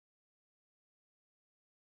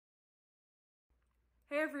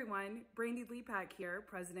Hey everyone, Brandy Lepak here,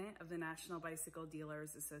 President of the National Bicycle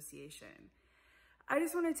Dealers Association. I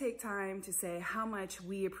just want to take time to say how much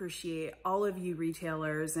we appreciate all of you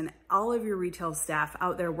retailers and all of your retail staff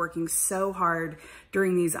out there working so hard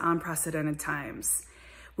during these unprecedented times.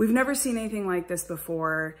 We've never seen anything like this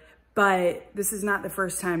before, but this is not the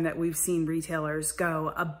first time that we've seen retailers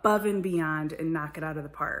go above and beyond and knock it out of the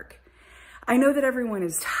park. I know that everyone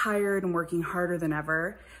is tired and working harder than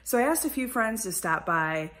ever, so I asked a few friends to stop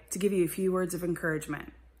by to give you a few words of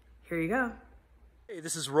encouragement. Here you go. Hey,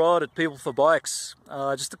 this is Rod at People for Bikes.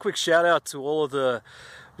 Just a quick shout out to all of the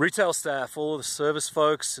retail staff, all of the service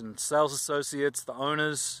folks and sales associates, the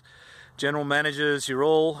owners, general managers. You're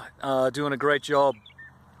all doing a great job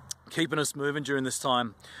keeping us moving during this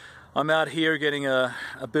time. I'm out here getting a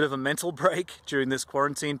bit of a mental break during this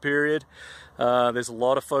quarantine period. There's a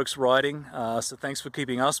lot of folks riding, so thanks for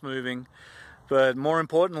keeping us moving. But more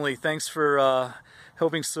importantly, thanks for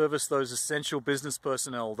helping service those essential business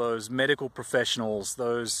personnel, those medical professionals,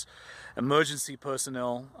 those emergency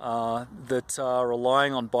personnel that are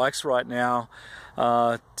relying on bikes right now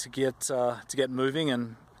to get moving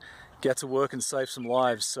and get to work and save some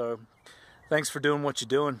lives. So thanks for doing what you're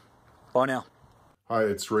doing. Bye now. Hi,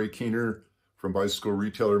 it's Ray Keener from Bicycle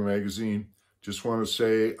Retailer Magazine. Just want to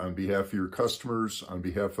say on behalf of your customers, on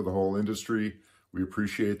behalf of the whole industry, we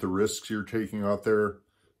appreciate the risks you're taking out there.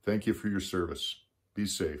 Thank you for your service. Be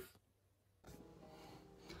safe.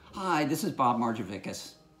 Hi, this is Bob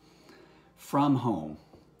Marjovikas from home.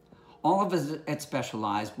 All of us at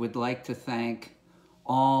Specialized would like to thank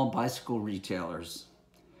all bicycle retailers.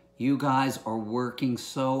 You guys are working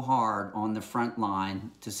so hard on the front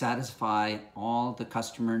line to satisfy all the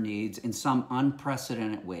customer needs in some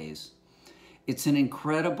unprecedented ways. It's an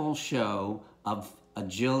incredible show of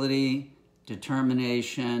agility,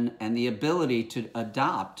 determination, and the ability to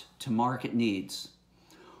adapt to market needs.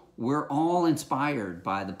 We're all inspired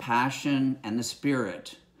by the passion and the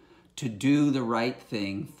spirit to do the right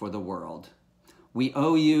thing for the world. We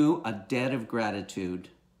owe you a debt of gratitude.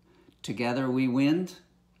 Together we win.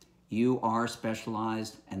 You are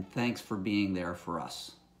Specialized, and thanks for being there for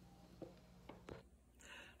us.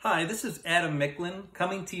 Hi, this is Adam Micklin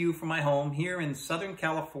coming to you from my home here in Southern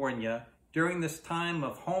California during this time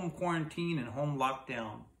of home quarantine and home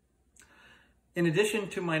lockdown. In addition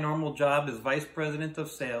to my normal job as Vice President of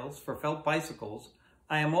Sales for Felt Bicycles,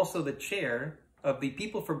 I am also the chair of the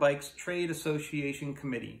People for Bikes Trade Association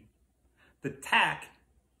Committee. The TAC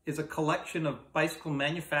is a collection of bicycle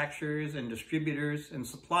manufacturers and distributors and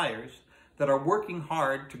suppliers that are working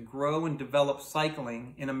hard to grow and develop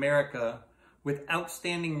cycling in America with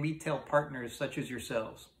outstanding retail partners such as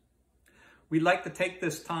yourselves. We'd like to take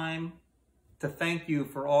this time to thank you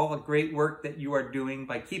for all the great work that you are doing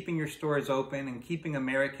by keeping your stores open and keeping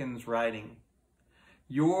Americans riding.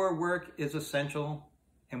 Your work is essential,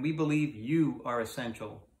 and we believe you are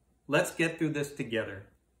essential. Let's get through this together.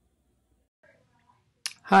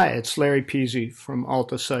 Hi, it's Larry Peasy from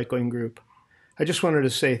Alta Cycling Group. I just wanted to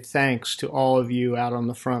say thanks to all of you out on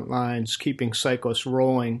the front lines, keeping cyclists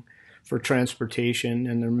rolling for transportation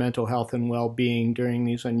and their mental health and well-being during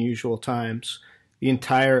these unusual times. The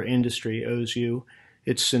entire industry owes you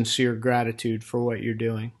its sincere gratitude for what you're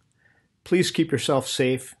doing. Please keep yourself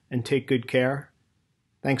safe and take good care.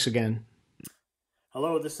 Thanks again.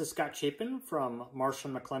 Hello, this is Scott Chapin from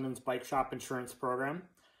Marshall McLennan's Bike Shop Insurance Program.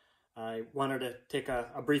 I wanted to take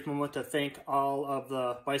a brief moment to thank all of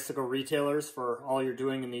the bicycle retailers for all you're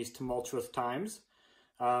doing in these tumultuous times.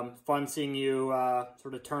 Fun seeing you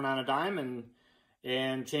sort of turn on a dime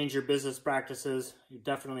and change your business practices. You're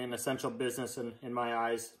definitely an essential business in my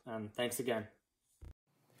eyes. Thanks again.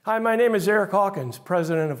 Hi, my name is Eric Hawkins,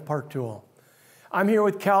 president of Park Tool. I'm here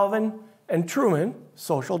with Calvin and Truman,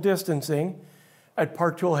 social distancing, at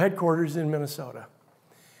Park Tool headquarters in Minnesota.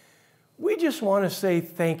 We just want to say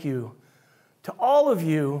thank you to all of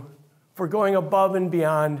you for going above and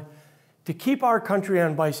beyond to keep our country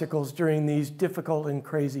on bicycles during these difficult and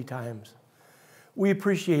crazy times. We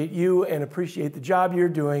appreciate you and appreciate the job you're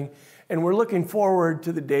doing, and we're looking forward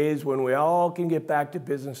to the days when we all can get back to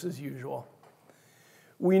business as usual.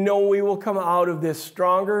 We know we will come out of this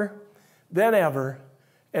stronger than ever,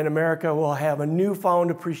 and America will have a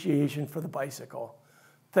newfound appreciation for the bicycle.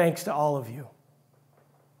 Thanks to all of you.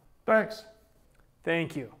 Thanks.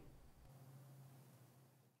 Thank you.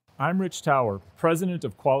 I'm Rich Tower, President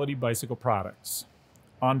of Quality Bicycle Products.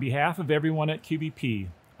 On behalf of everyone at QBP,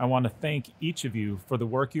 I want to thank each of you for the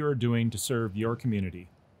work you are doing to serve your community.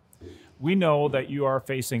 We know that you are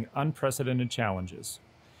facing unprecedented challenges.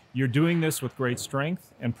 You're doing this with great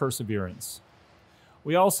strength and perseverance.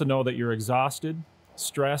 We also know that you're exhausted,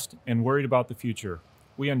 stressed, and worried about the future,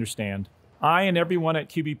 We understand. I and everyone at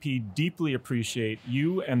QBP deeply appreciate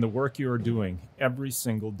you and the work you are doing every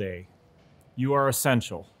single day. You are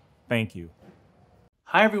essential. Thank you.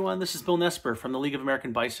 Hi everyone, this is Bill Nesper from the League of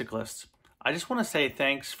American Bicyclists. I just want to say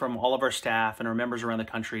thanks from all of our staff and our members around the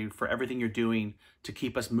country for everything you're doing to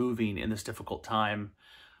keep us moving in this difficult time.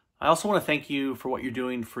 I also want to thank you for what you're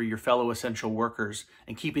doing for your fellow essential workers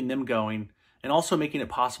and keeping them going, and also making it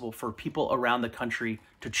possible for people around the country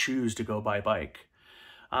to choose to go by bike.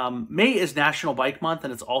 May is National Bike Month,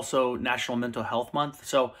 and it's also National Mental Health Month.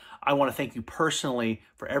 So I want to thank you personally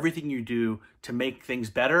for everything you do to make things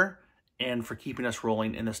better and for keeping us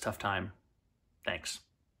rolling in this tough time. Thanks.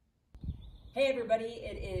 Hey everybody,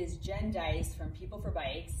 it is Jen Dice from People for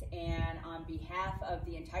Bikes, and on behalf of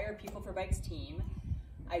the entire People for Bikes team,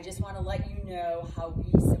 I just want to let you know how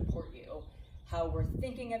we support you, how we're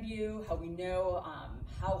thinking of you, how we know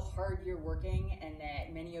how hard you're working, and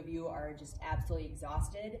that many of you are just absolutely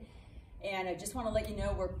exhausted. And I just want to let you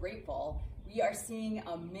know we're grateful. We are seeing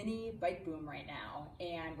a mini bike boom right now,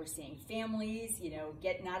 and we're seeing families,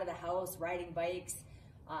 getting out of the house, riding bikes.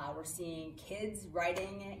 We're seeing kids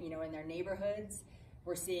riding, in their neighborhoods.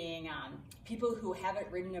 We're seeing people who haven't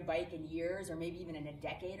ridden a bike in years, or maybe even in a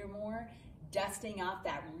decade or more, dusting off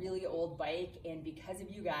that really old bike, and because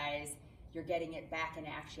of you guys, you're getting it back in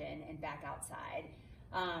action and back outside.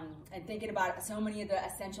 And thinking about so many of the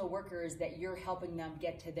essential workers that you're helping them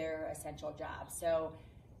get to their essential jobs. So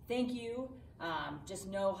thank you. Just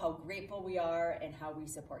know how grateful we are and how we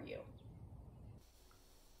support you.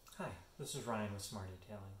 Hi, this is Ryan with Smart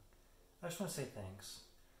Detailing. I just want to say thanks.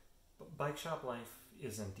 Bike shop life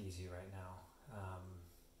isn't easy right now.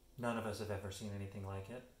 None of us have ever seen anything like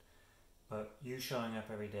it. But you showing up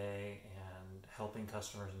every day and helping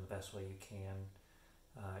customers in the best way you can,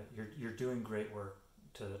 you're doing great work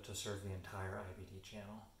to serve the entire IBD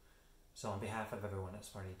channel. So on behalf of everyone at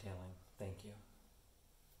Smart Detailing, thank you.